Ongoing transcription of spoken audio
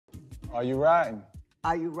Are you riding?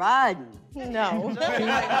 Are you riding? No.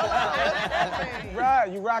 Right,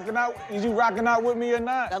 you rocking out? Is you rocking out with me or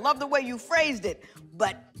not? I love the way you phrased it,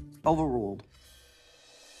 but overruled.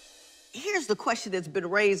 Here's the question that's been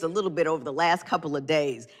raised a little bit over the last couple of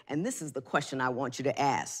days, and this is the question I want you to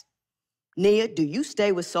ask. Nia, do you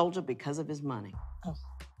stay with Soulja because of his money?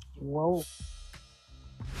 Whoa.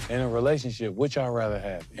 In a relationship, which y'all rather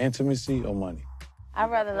have, intimacy or money? I'd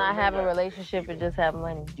rather not have a relationship and just have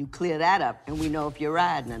money. You clear that up, and we know if you're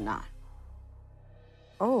riding or not.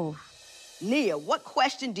 Oh. Nia, what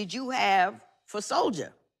question did you have for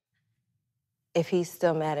Soulja? If he's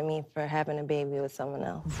still mad at me for having a baby with someone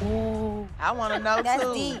else. Ooh. I want to know, too.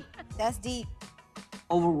 That's deep. That's deep.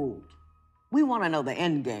 Overruled. We want to know the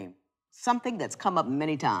end game. Something that's come up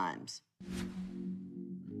many times.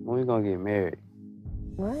 When we gonna get married?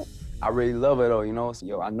 What? I really love her though, you know? So,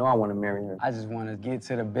 yo, I know I wanna marry her. I just wanna get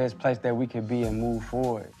to the best place that we could be and move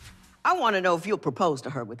forward. I want to know if you'll propose to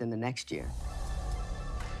her within the next year.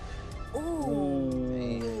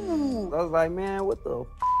 Ooh. I was like, man, what the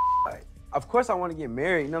like, of course I wanna get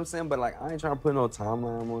married, you know what I'm saying? But like, I ain't trying to put no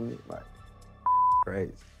timeline on it, like,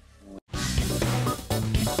 crazy.